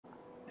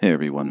Hey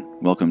everyone,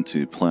 welcome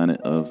to Planet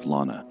of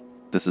Lana.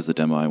 This is a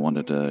demo I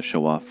wanted to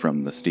show off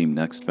from the Steam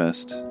Next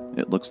Fest.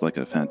 It looks like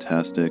a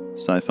fantastic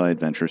sci-fi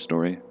adventure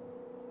story.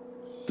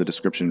 The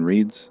description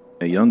reads,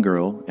 a young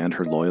girl and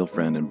her loyal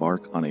friend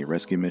embark on a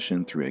rescue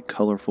mission through a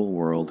colorful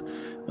world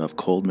of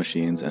cold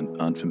machines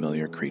and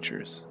unfamiliar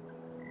creatures.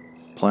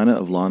 Planet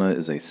of Lana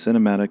is a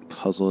cinematic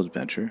puzzle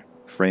adventure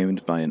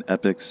framed by an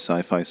epic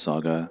sci-fi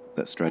saga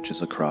that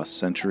stretches across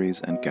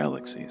centuries and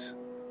galaxies.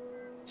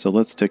 So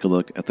let's take a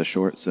look at the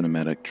short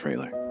cinematic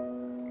trailer,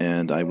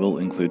 and I will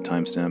include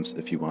timestamps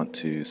if you want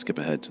to skip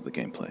ahead to the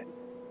gameplay.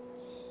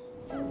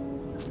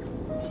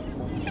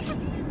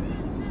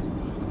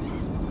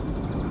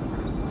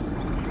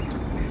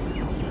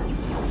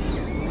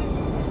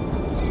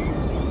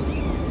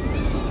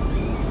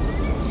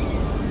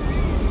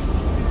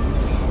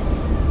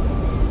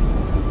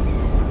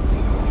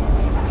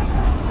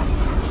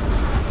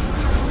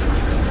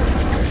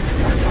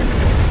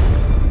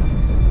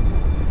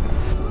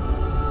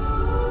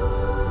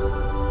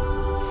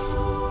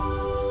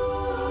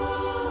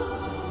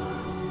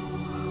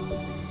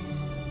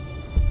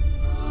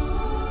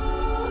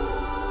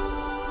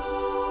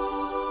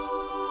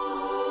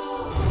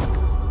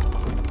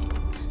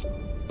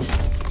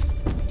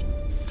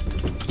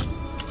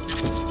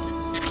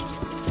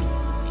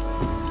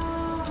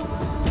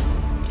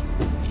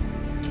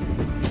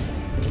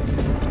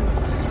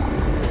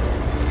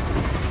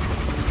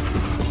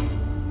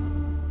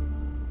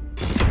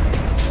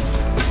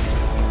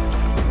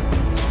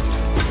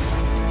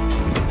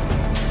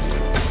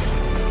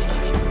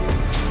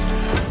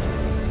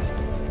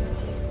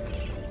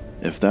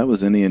 If that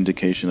was any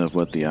indication of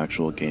what the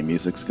actual game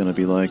music's going to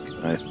be like,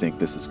 I think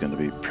this is going to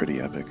be pretty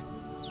epic.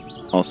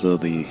 Also,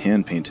 the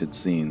hand-painted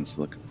scenes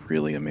look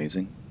really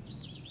amazing.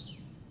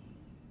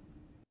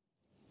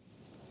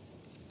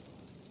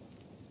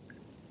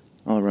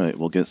 Alright,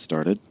 we'll get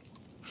started.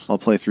 I'll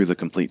play through the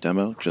complete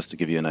demo just to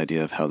give you an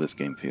idea of how this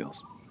game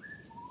feels.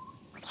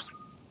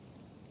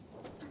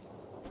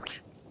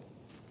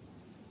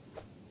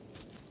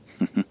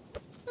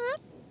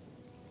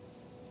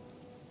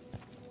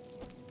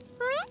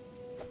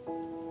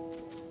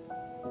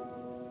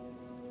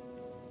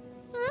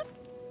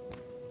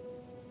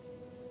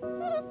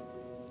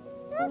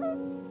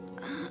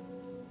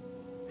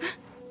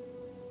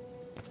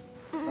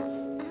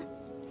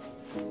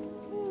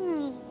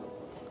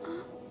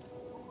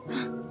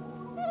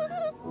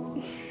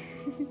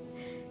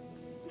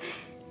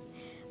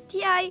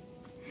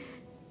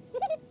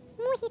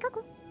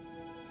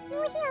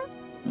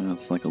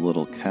 It's like a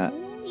little cat.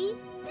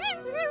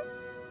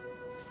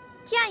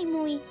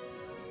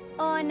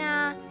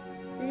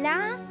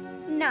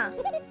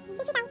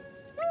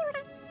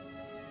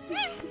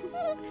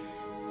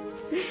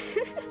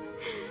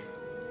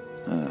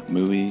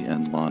 Mui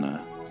and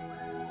Lana.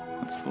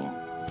 That's cool.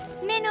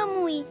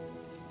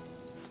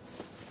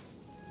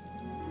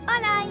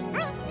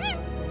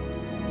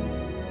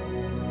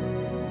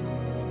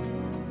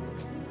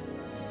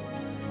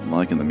 I'm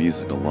liking the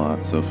music a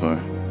lot so far.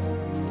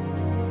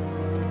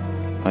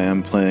 I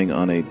am playing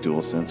on a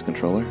DualSense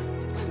controller.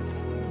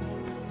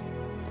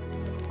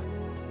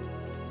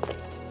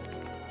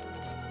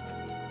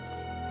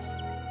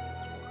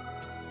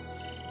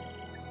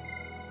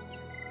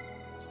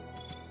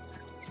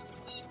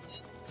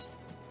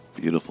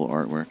 Beautiful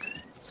artwork.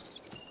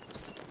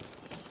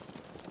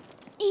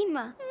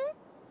 Ima.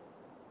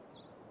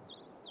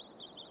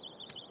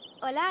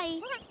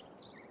 Olai.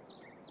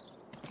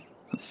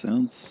 That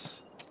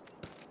sounds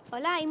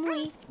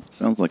Mui.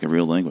 sounds like a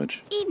real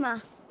language.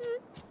 Ima.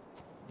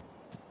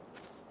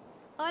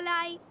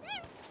 Olai.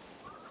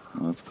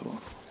 Oh, that's cool.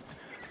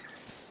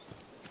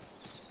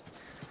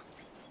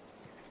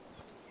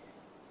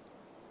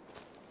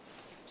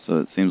 So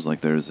it seems like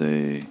there's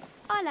a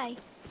Olai.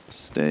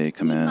 stay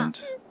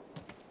command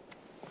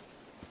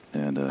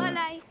and a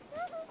Olai.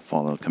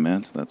 follow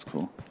command. That's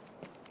cool.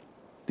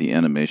 The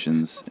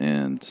animations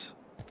and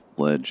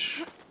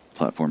ledge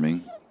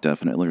platforming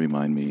definitely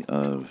remind me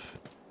of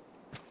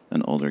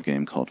an older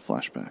game called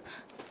Flashback.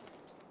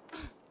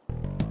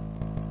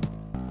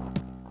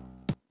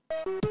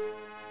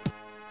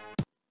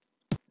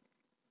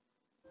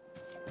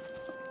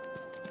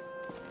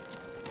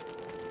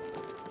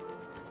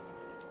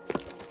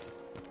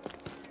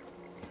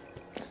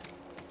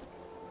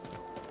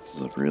 This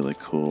is a really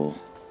cool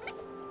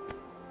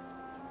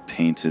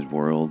painted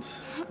world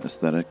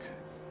aesthetic.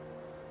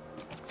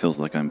 Feels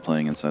like I'm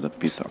playing inside of a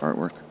piece of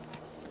artwork.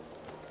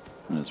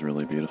 It is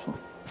really beautiful.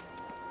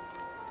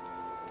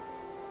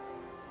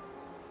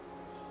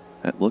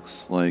 It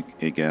looks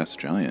like a gas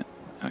giant,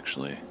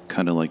 actually.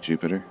 Kind of like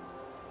Jupiter.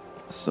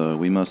 So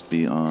we must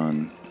be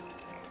on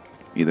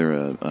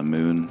either a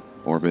moon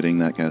orbiting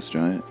that gas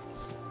giant,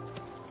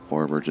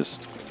 or we're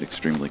just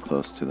extremely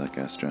close to that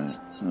gas giant.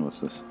 Oh, what's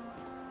this?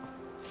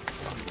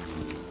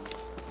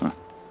 Huh.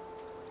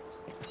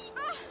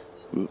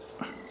 Ooh.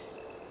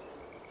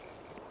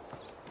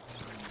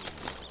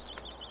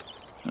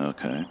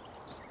 Okay.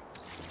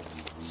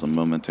 Some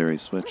momentary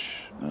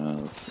switch.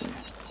 Let's see.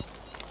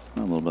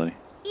 Oh, little buddy.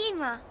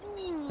 Ima.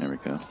 There we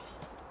go.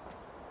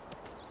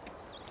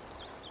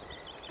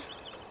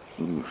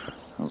 Ooh,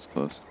 that was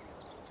close.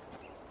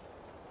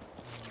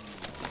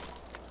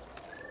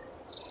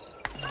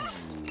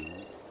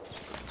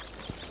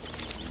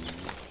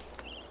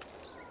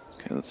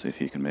 Okay, let's see if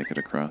he can make it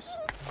across.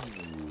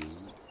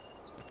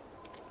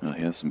 Oh,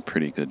 he has some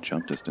pretty good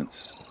jump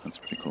distance. That's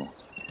pretty cool.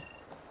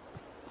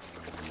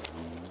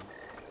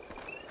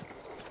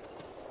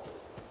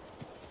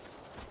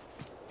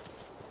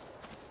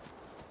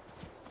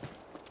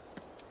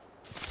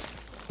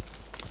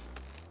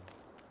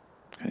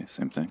 Okay,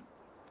 same thing.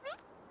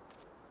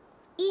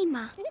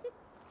 Ima.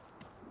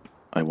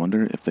 I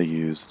wonder if they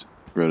used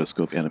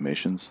rotoscope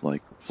animations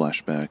like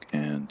flashback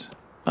and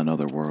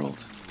another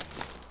world.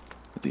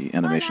 The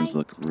animations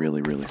look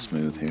really, really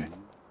smooth here.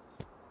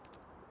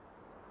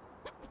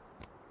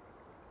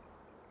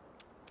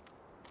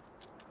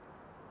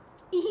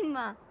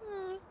 Ima.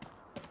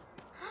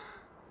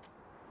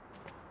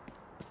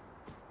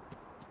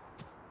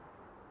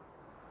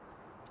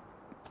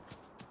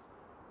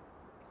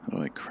 How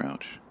do I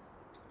crouch?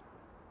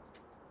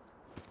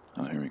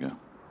 Oh, here we go.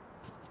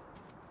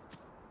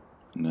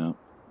 No,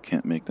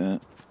 can't make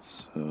that,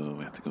 so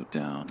we have to go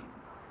down.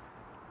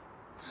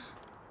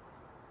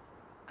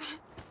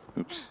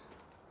 Oops.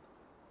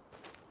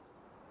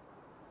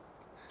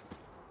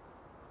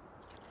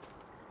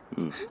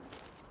 Ooh.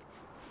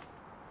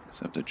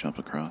 Guess I have to jump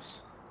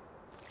across.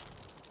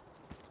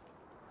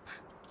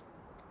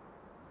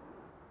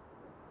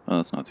 Oh,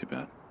 that's not too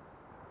bad.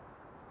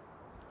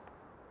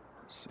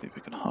 Let's see if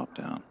we can hop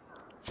down.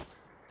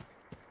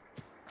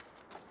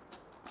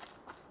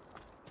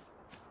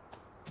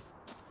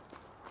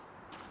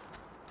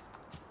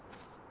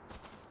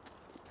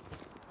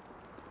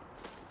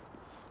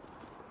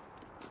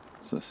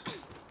 What's this?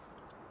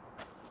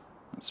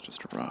 That's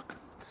just a rock.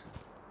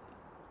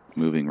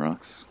 Moving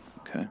rocks.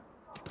 Okay.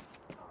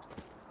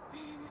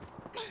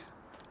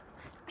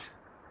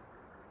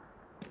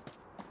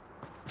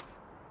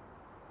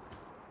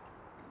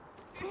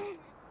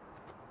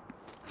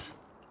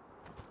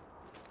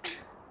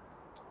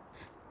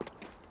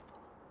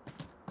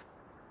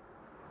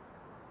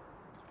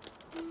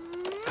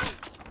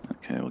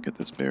 Okay, we'll get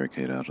this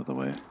barricade out of the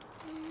way.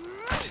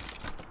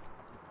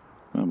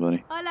 Come on,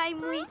 buddy. Hola,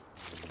 Imui.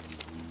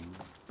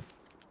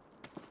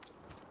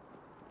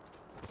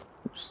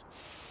 Oops.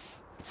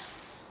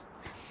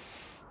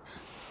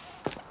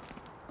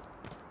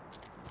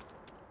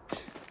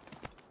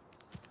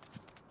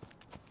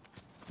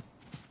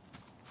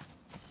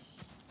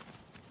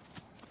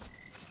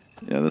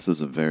 Yeah, this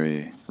is a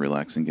very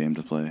relaxing game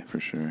to play, for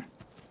sure.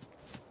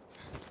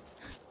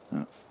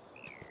 Oh,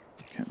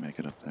 can't make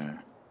it up there.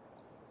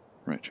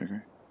 Right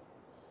trigger.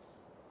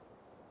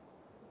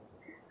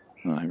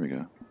 Oh, here we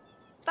go.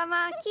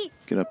 Pamaki.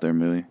 Get up there,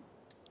 Mooey.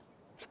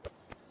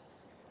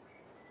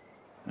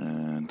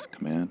 And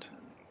command.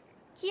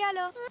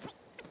 Kialo.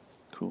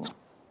 Cool.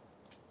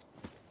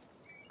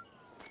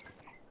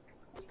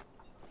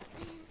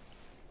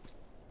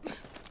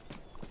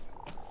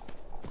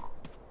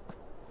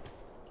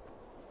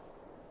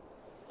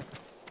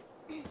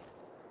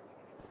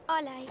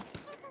 Hola.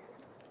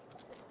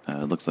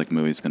 It looks like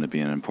Mooey's going to be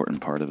an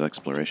important part of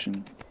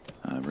exploration.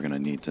 We're going to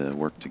need to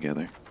work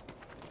together.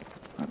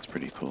 That's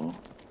pretty cool.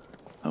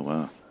 Oh,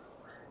 wow.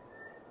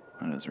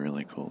 That is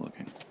really cool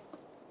looking.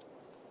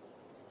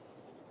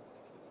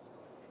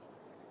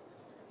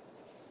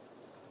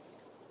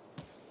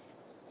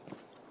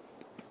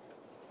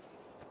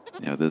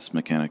 Yeah, this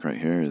mechanic right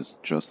here is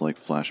just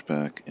like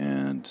Flashback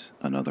and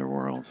Another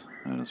World.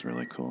 That is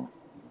really cool.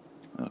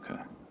 Okay,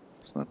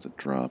 so that's a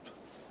drop.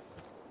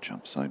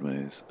 Jump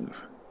sideways.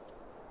 Oof.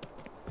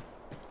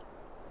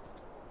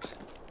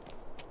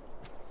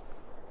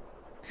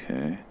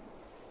 Okay.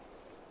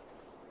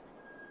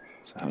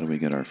 So how do we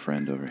get our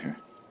friend over here?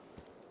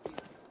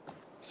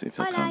 See if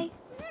he'll Hola. come.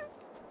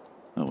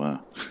 Oh,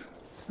 wow.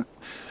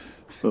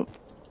 Oh,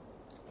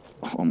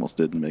 almost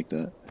didn't make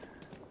that.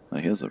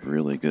 He has a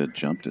really good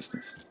jump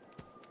distance.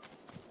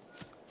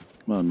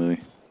 Come on,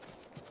 Mooey.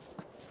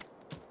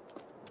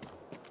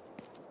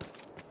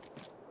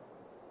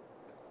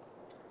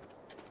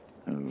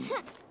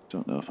 Oh,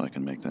 don't know if I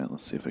can make that.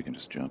 Let's see if we can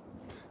just jump.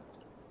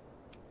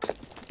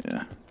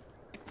 Yeah.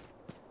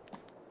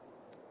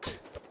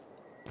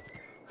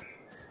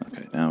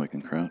 Okay, now we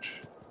can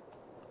crouch.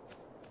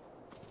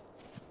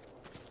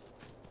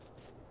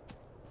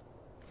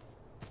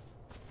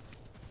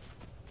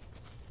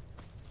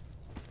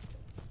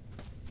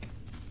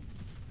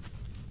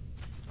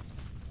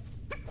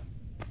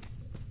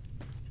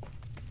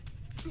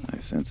 I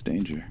sense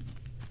danger.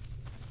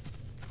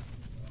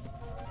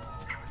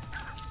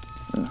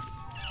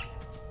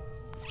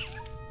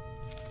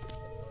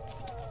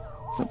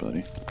 What's up,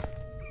 buddy?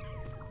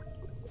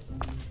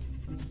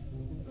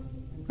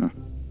 Huh.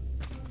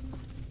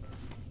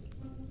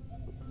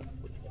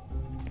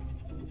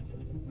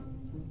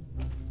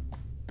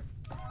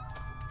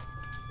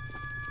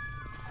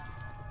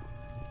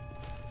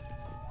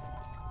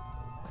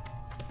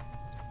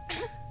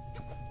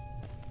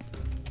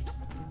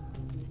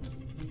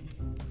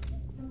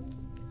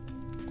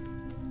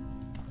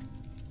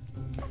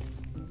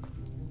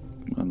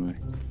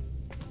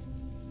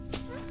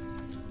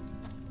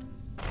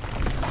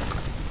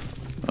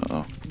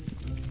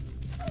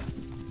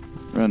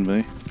 Run,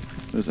 buddy.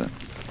 Who's that?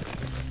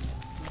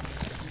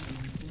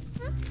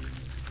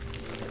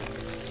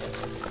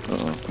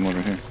 Uh-oh, come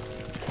over here.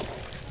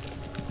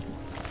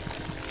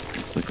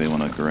 Looks like they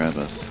want to grab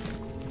us.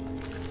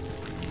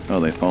 Oh,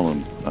 they follow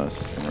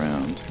us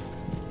around.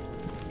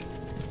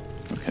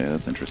 Okay,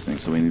 that's interesting.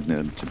 So we need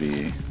them to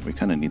be... We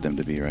kind of need them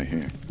to be right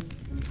here.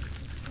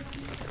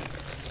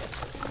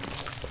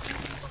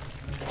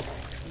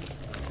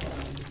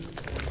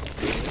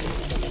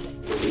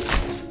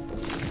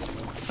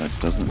 That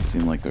doesn't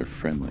seem like they're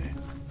friendly.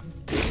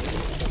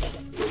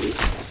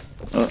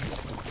 Oh!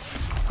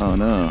 Oh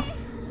no!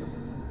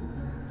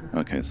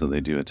 Okay, so they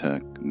do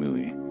attack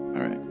Mui.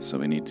 Alright, so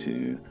we need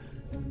to...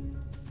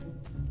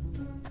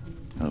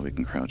 Oh, we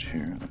can crouch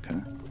here.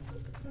 Okay.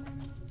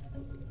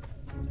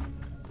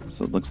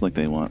 So it looks like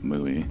they want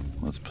Mui.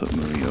 Let's put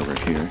Mui over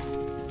here.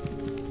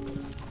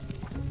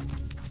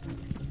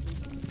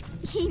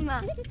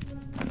 Kima.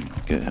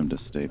 And get him to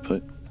stay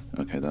put.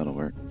 Okay, that'll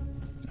work.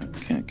 I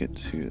can't get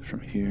to it from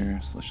here,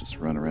 so let's just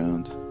run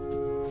around.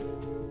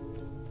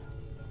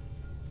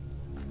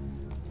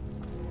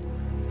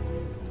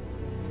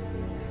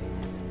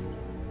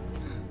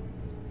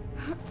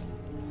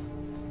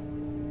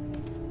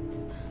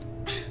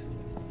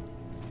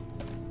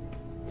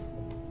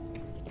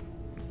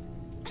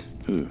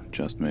 Ooh,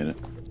 just made it.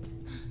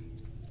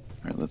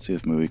 Alright, let's see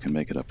if Mui can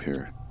make it up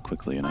here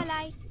quickly enough.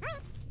 Olay.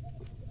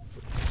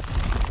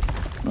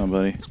 Come on,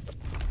 buddy.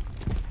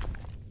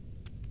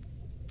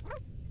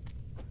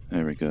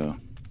 There we go.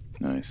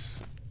 Nice.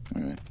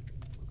 Alright.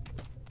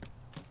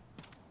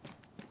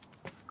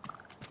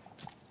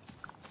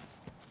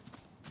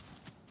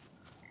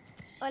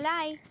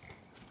 Olay.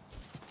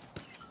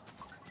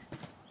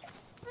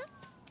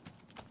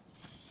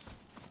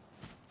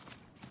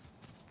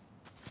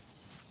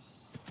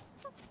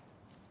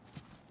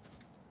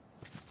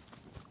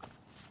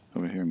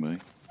 Over here, Mui.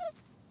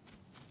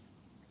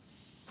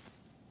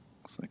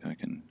 Looks like I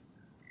can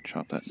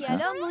chop that in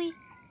half. Kialo muy.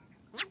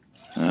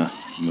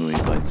 Ah,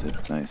 Mui bites it.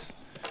 Nice.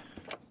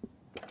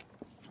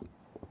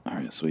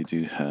 Alright, so we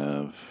do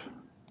have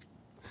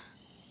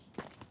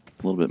a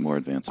little bit more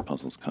advanced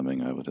puzzles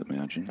coming, I would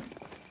imagine.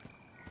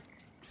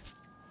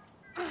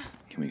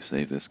 Can we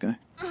save this guy?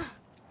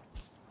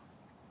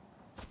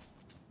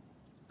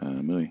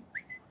 Mui.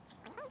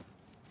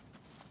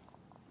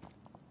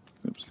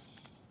 Oops.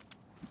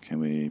 Can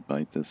we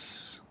bite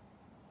this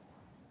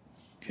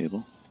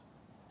cable?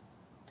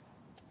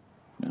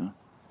 No?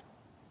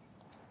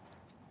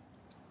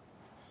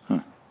 Huh.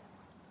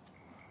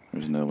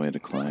 There's no way to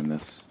climb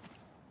this.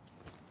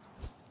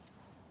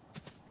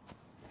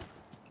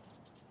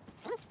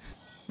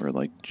 We're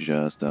like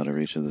just out of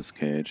reach of this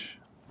cage.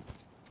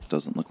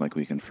 Doesn't look like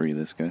we can free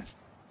this guy.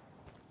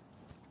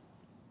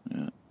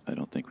 Yeah, I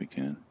don't think we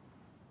can.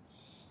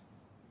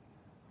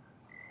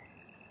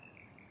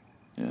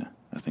 Yeah,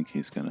 I think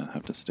he's gonna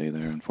have to stay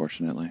there,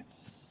 unfortunately.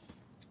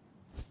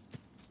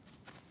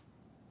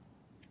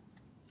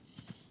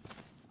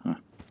 Huh.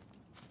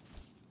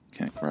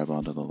 Can't grab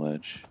onto the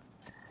ledge.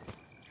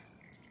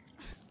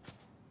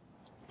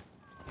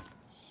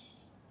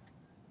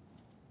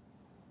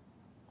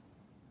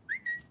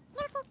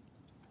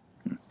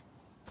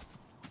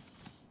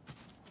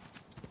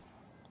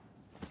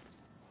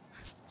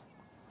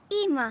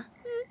 Ima.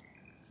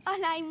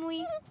 Olay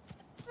muy.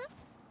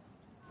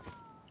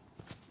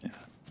 Yeah.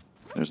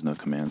 There's no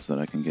commands that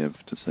I can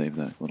give to save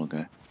that little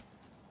guy.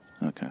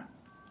 Okay.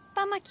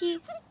 Pamaki.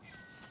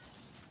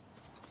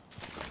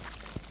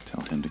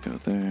 Tell him to go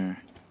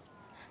there.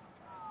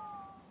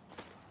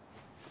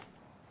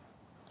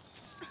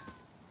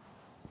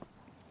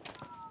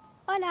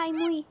 Olay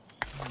muy.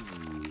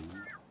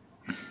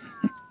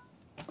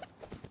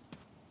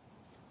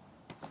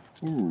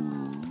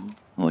 Ooh.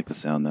 I like the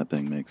sound that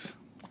thing makes.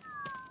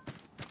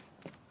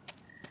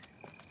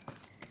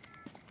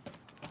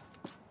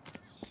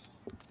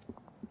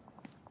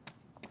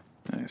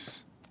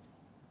 Nice.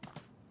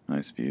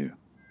 Nice view.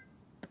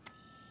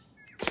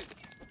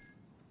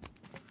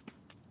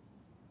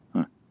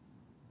 Huh.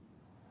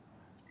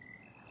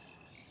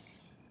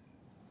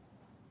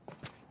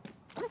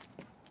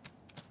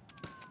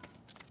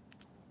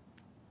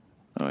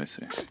 Oh, I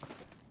see.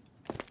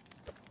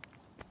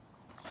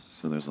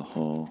 So there's a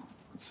hole.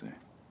 Let's see.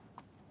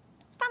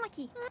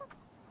 Pamaki.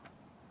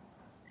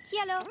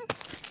 Kialo.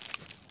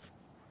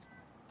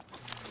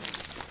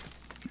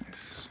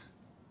 Nice.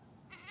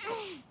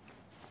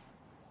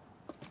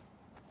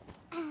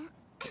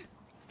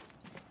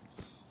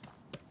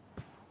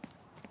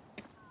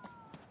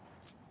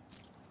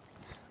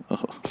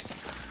 Oh,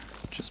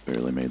 just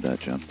barely made that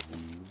jump.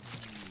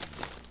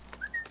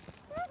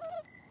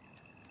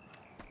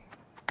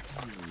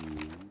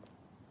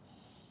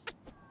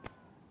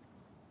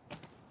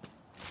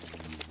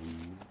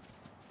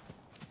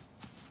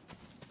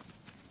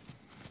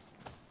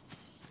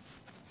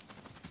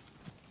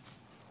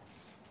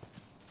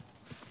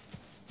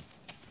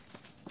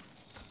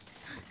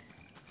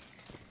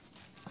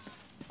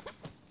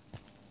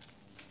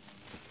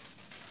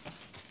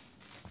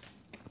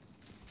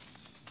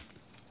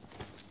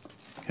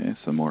 Okay,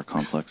 some more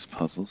complex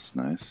puzzles.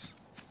 Nice.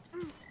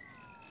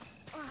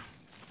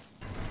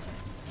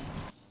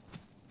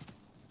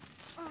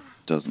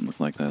 Doesn't look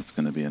like that's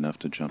going to be enough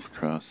to jump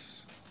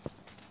across.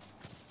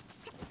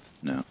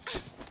 No.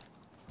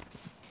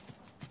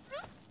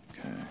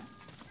 Okay.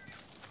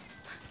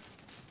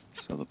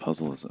 So the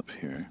puzzle is up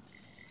here.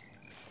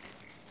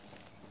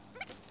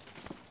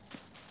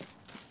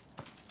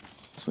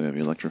 So we have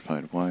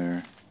electrified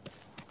wire.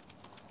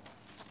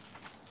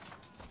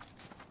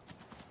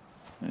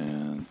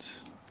 And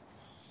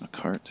a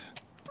cart.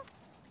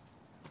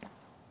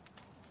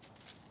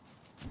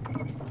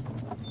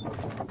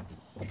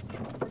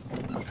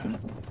 Okay.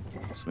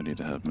 So we need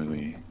to have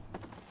Mui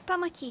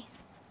Pamaki.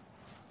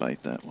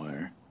 bite that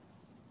wire.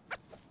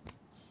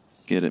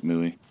 Get it,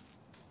 Mui.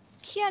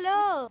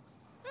 Hello.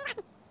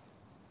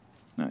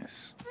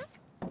 Nice.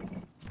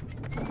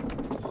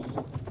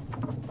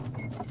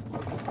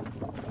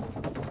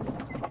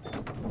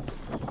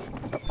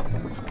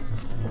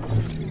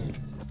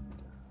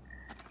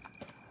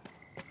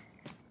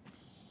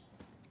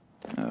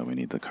 We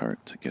need the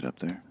cart to get up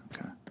there.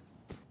 Okay.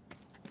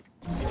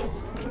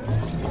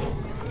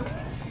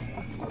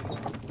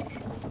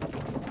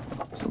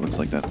 So it looks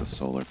like that's a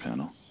solar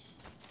panel.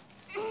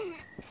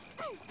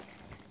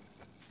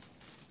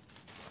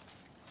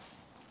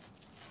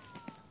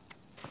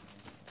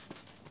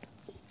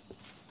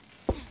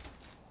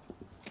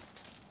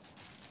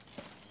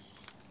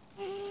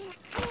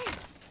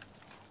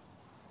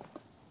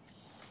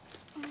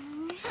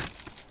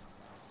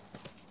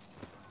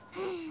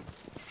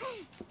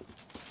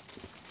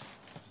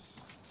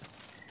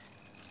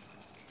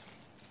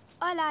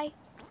 Olai.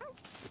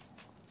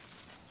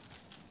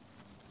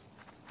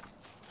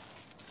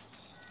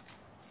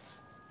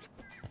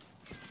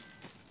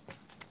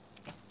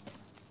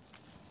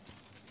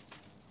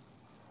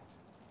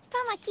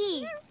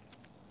 Pamaki.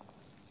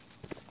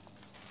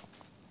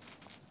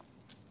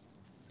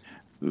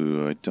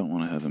 Ooh, I don't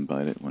want to have him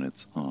bite it when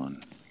it's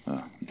on.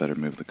 Better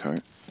move the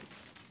cart.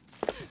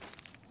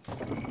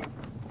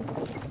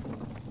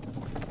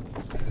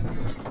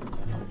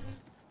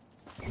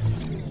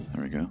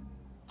 There we go.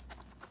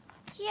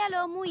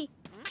 Hello, Mui.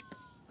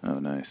 Oh,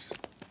 nice.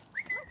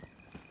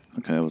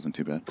 Okay, that wasn't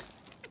too bad.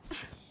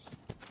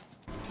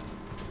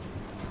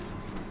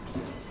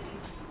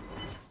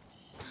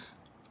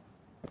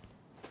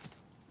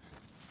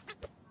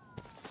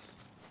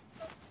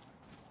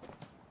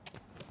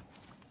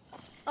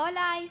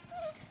 Olai.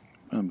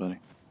 Come on, buddy.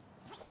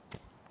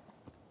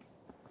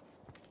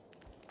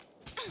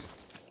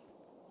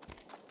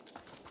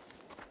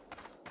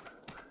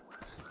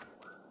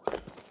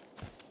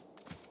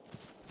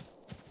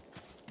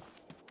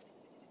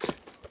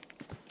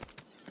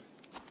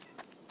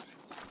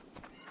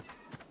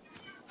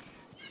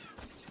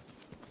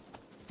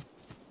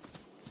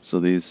 So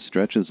these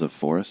stretches of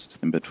forest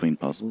in between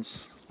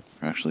puzzles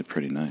are actually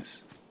pretty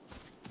nice.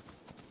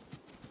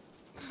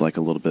 It's like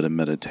a little bit of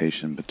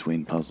meditation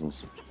between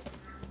puzzles.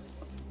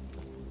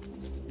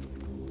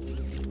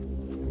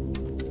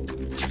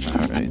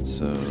 Alright,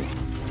 so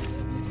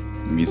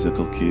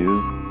musical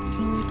cue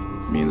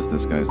means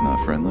this guy's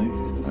not friendly,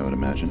 I would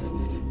imagine.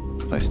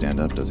 If I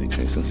stand up, does he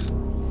chase us?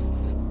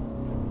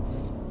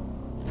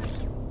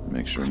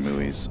 Make sure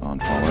Mui's on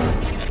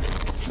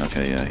follow.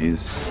 Okay, yeah,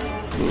 he's...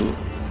 Ooh.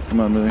 Come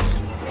on, Mui.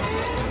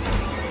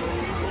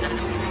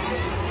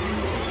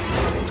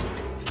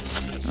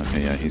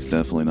 Okay, yeah, he's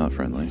definitely not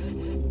friendly.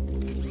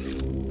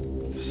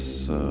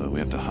 So we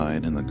have to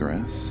hide in the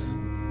grass.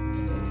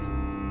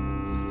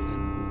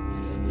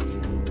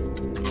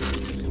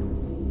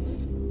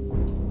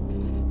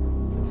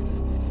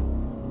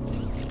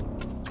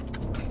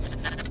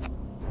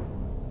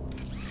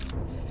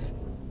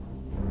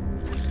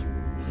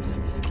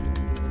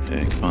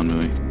 Okay, come on,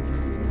 Mui.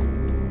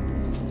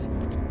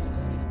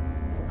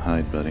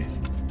 Hide, buddy.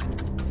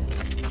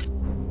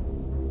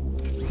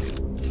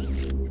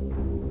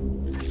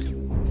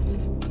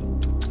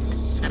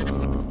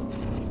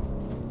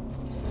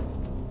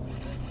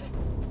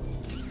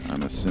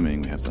 I'm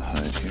assuming we have to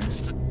hide here.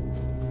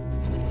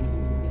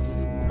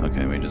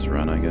 Okay, we just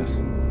run, I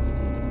guess.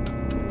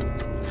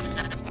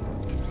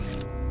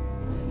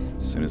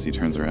 As soon as he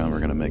turns around, we're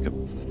gonna make a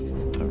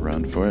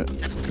run for it.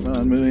 Come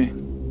on, Mui.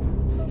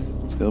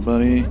 Let's go,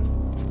 buddy.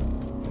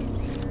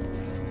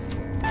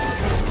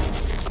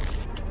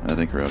 I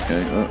think we're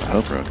okay. Oh, I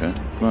hope we're okay.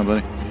 Come on,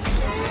 buddy.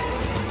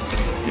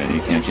 Yeah, you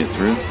can't get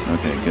through?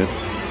 Okay, good.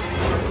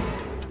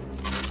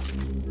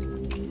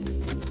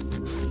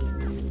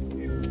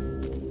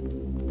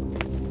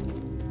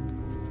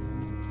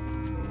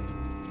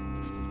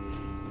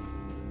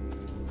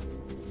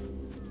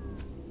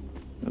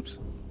 Oops.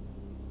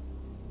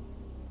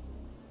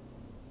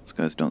 These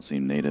guys don't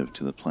seem native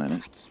to the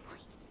planet. Pamaki, Mui.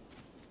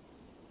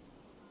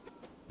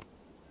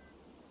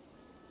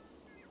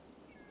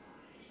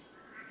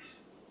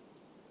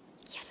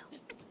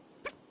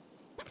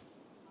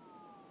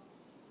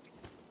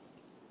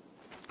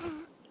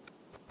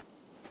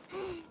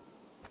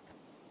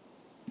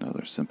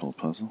 Another simple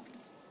puzzle.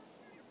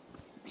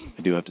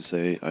 I do have to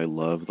say, I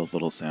love the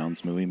little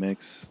sounds Mui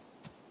makes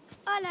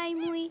Hola,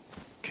 muy.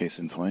 Case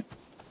in point.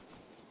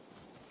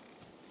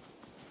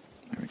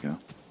 There we go.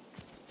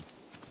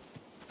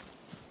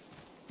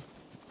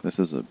 This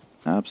is an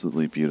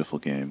absolutely beautiful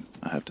game,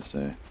 I have to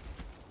say.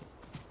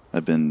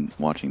 I've been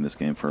watching this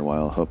game for a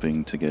while,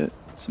 hoping to get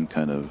some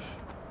kind of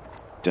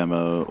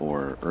demo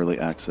or early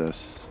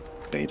access,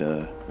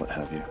 beta, what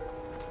have you.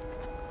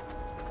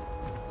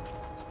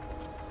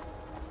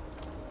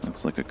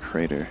 Looks like a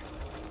crater.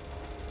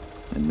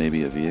 And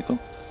maybe a vehicle?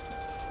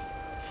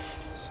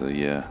 So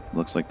yeah,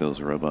 looks like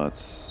those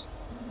robots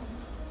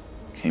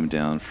came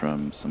down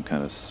from some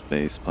kind of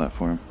space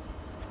platform.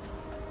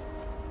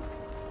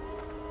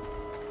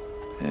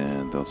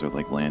 And those are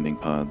like landing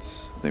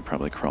pods. They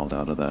probably crawled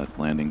out of that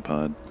landing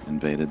pod,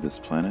 invaded this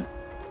planet.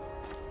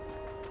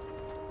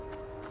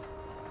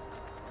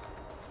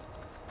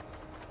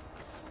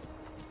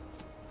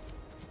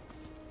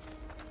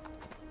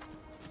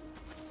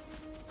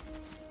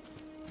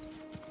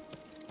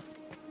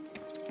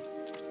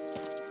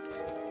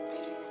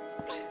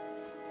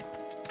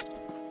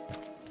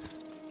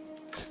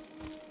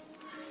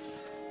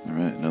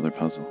 Alright, another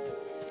puzzle.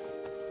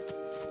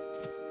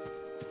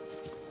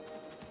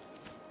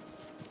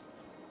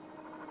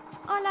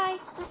 Hola.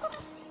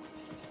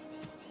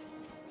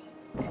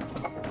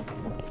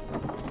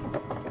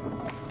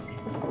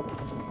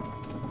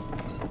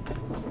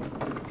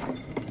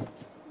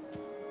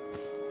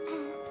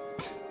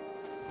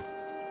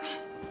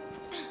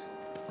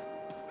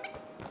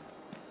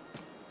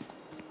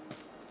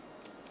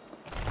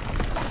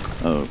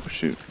 Oh,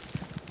 shoot.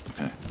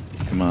 Okay.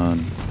 Come on.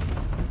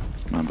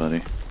 Come on,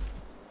 buddy.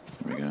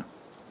 There we go.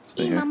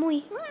 Stay here.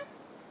 Muy.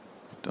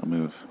 Don't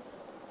move.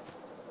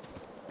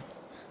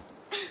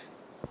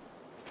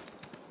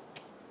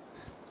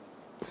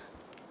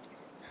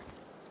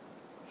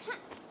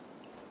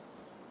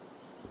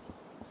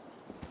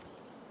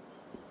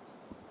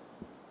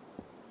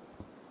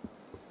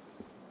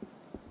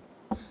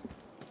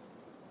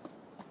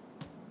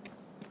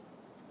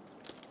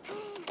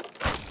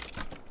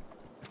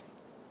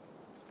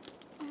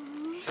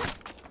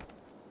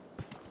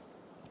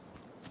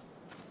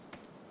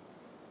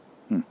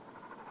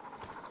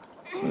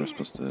 So we're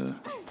supposed to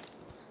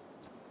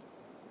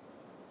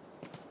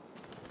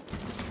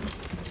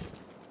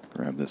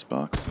grab this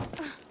box.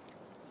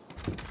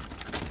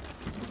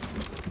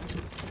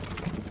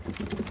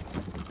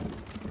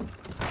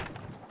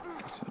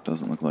 So it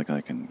doesn't look like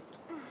I can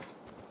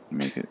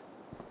make it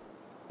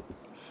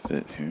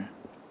fit here.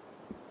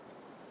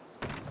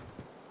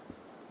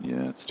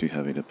 Yeah, it's too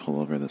heavy to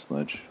pull over this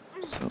ledge.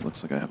 So it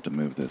looks like I have to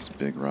move this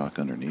big rock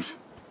underneath.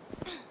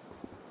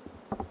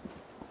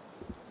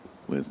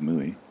 With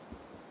Mooey.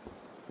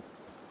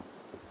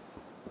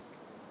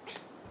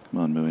 Come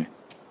on, Mooey.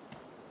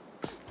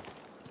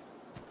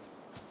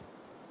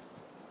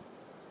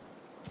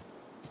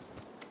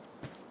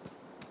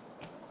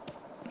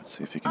 Let's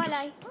see if you can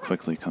just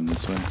quickly come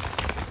this way.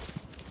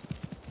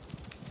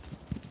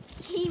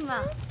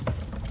 Kima.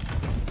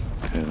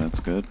 Okay, that's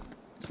good.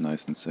 It's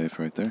nice and safe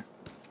right there.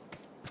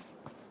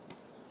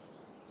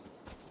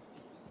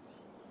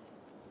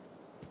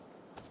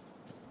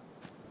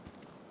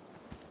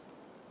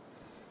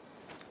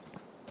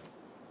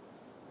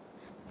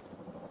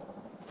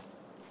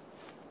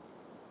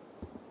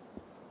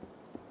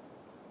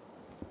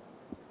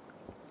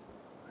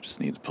 I just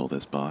need to pull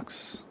this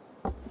box.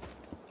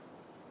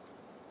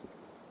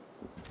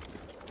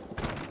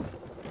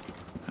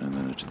 And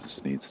then it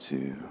just needs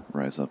to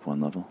rise up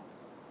one level.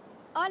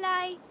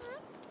 Hola.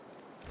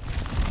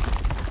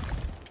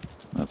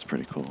 That's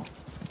pretty cool.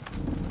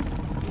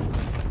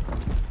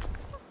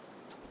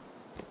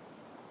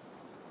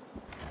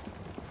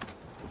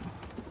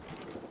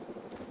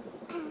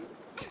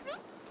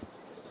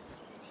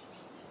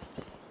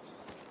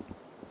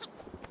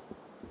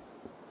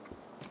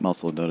 I'm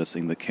also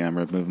noticing the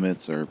camera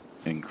movements are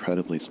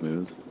incredibly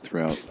smooth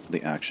throughout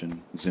the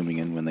action, zooming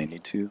in when they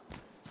need to,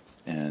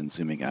 and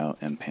zooming out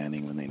and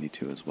panning when they need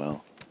to as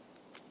well.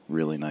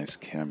 Really nice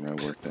camera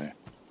work there.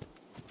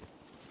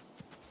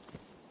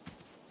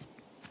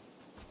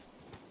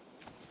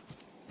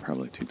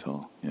 Probably too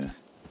tall, yeah.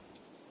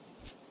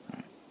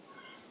 Alright.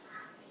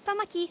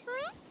 Toma aqui.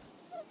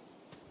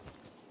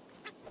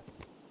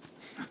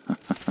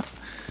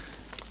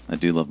 I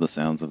do love the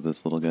sounds of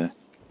this little guy.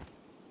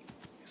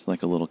 He's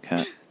like a little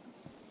cat.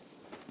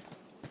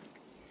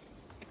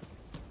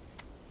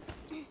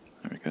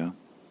 There we go.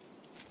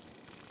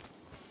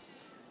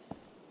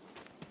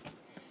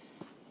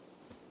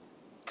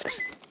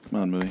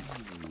 Come on, Mooey.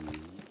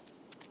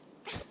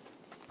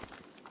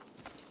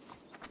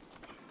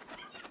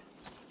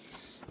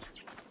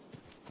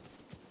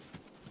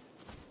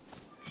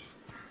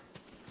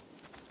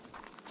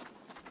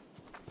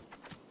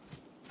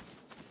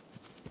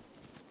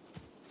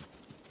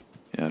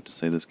 Yeah, I have to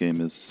say this game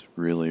is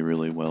really,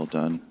 really well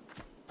done.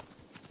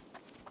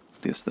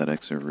 The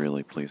aesthetics are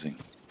really pleasing.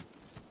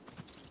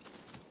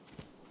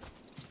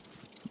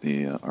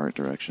 The art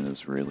direction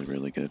is really,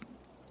 really good.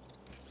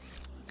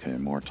 Okay,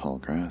 more tall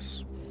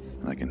grass.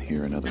 And I can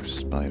hear another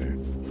spider.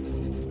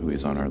 Who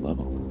is on our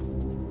level.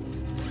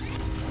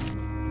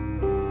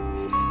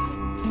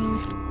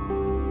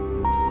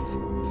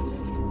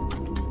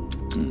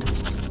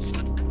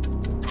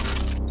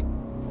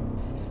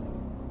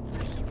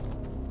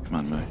 Come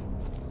on, Mui.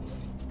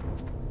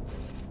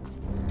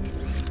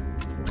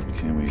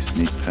 Can we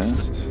sneak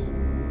past?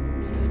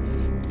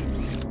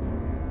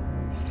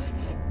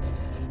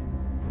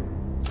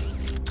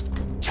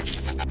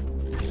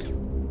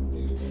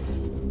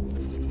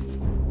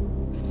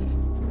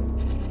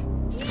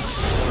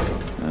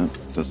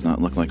 Does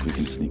not look like we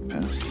can sneak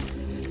past.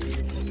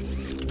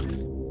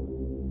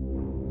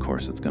 Of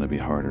course, it's going to be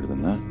harder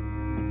than that.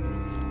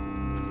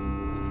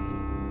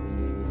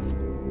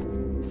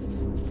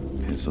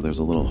 Okay, so there's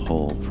a little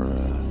hole for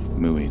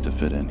Mui to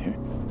fit in here.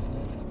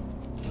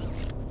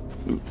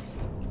 Ooh.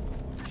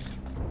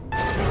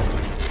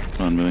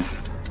 Come on, Mui.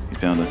 You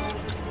found us.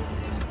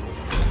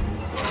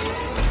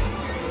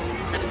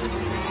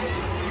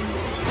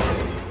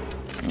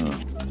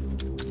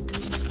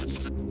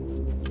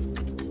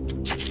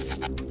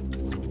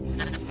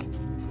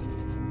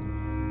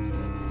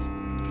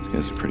 These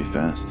guys are pretty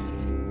fast.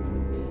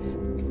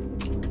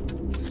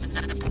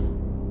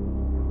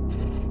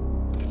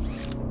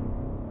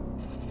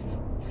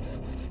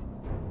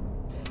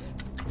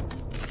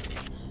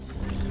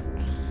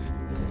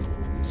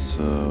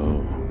 So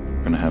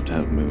we're gonna have to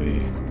have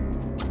Mui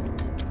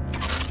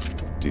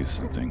do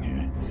something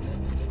here.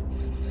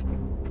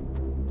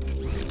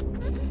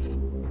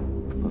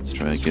 Let's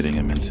try getting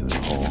him into the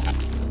hole.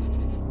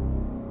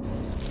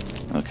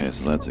 Okay,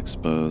 so that's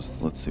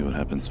exposed. Let's see what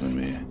happens when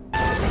we...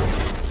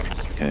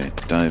 Okay,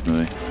 dive,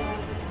 Mui.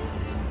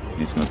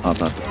 He's gonna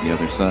pop out the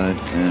other side,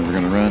 and we're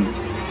gonna run.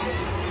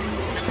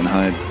 Gonna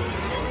hide.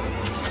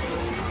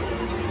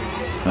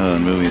 Oh,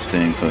 and Mui is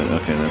staying put.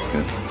 Okay, that's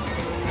good.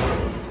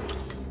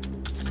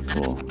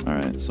 Cool.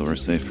 Alright, so we're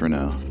safe for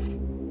now.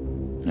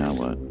 Now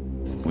what?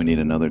 We need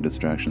another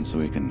distraction so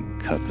we can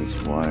cut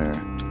this wire.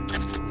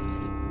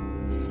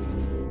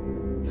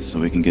 So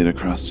we can get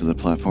across to the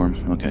platform.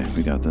 Okay,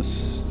 we got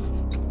this.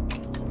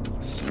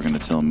 So we're gonna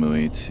tell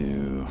Mui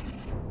to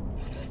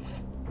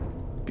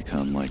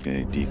become like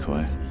a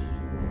decoy.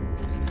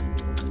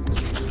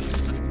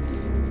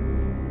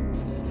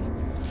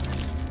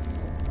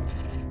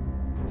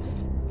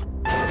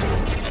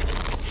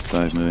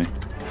 Dive, Mui.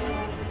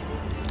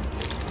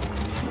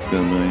 Let's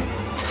go, Mui.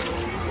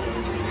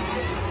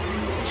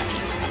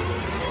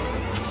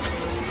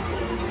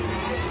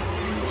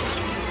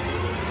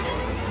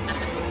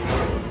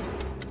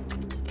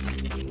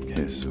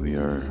 Okay, so we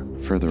are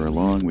further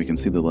along. We can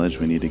see the ledge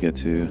we need to get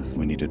to.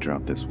 We need to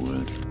drop this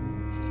wood.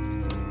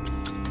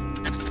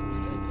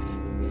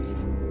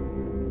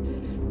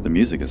 The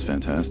music is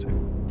fantastic,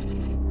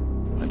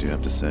 I do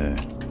have to say.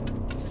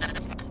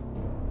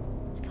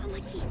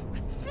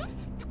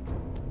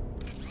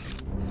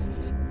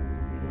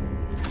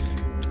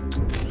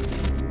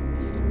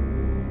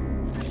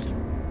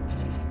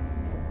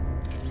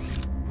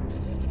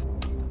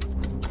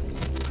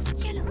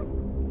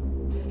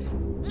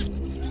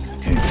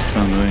 Okay,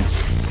 come on, Mui.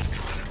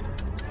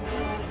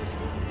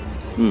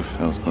 Oof,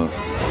 that was close.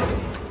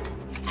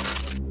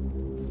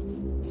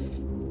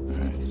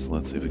 Alright, so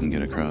let's see if we can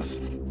get across.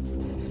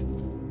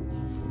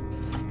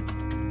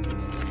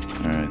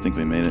 Alright, I think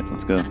we made it.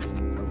 Let's go.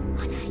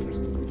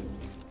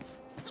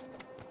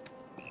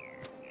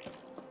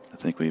 I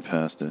think we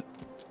passed it.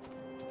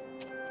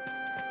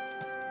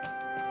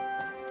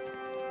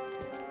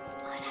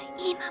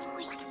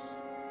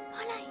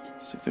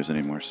 Let's see if there's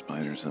any more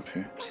spiders up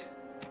here.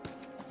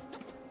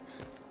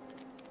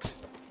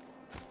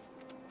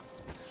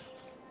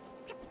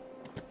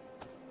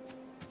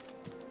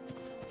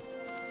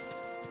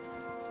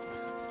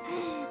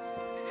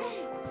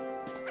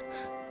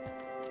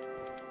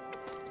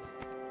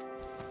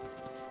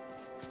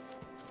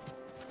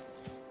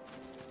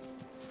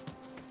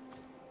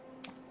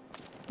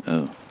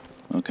 Oh,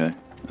 okay.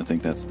 I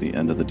think that's the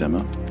end of the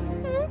demo.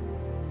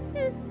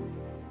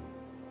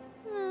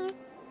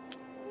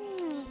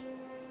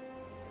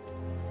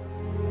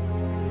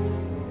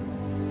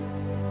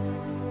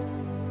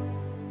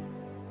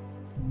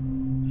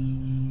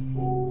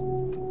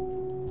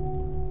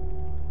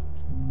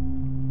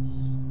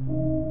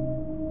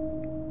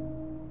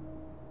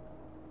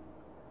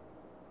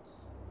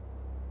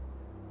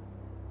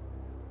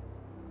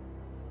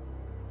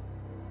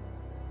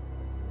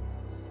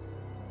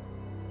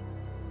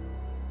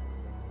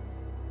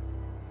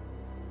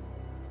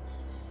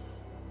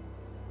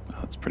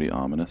 That's pretty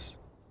ominous.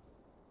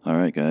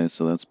 Alright guys,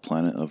 so that's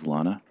Planet of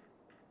Lana.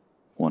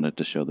 Wanted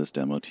to show this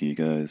demo to you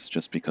guys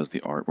just because the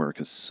artwork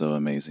is so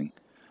amazing.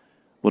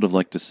 Would have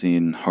liked to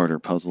seen harder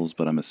puzzles,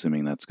 but I'm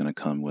assuming that's going to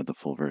come with the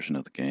full version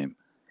of the game.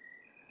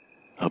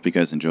 I hope you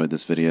guys enjoyed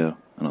this video,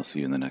 and I'll see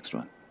you in the next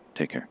one.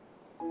 Take care.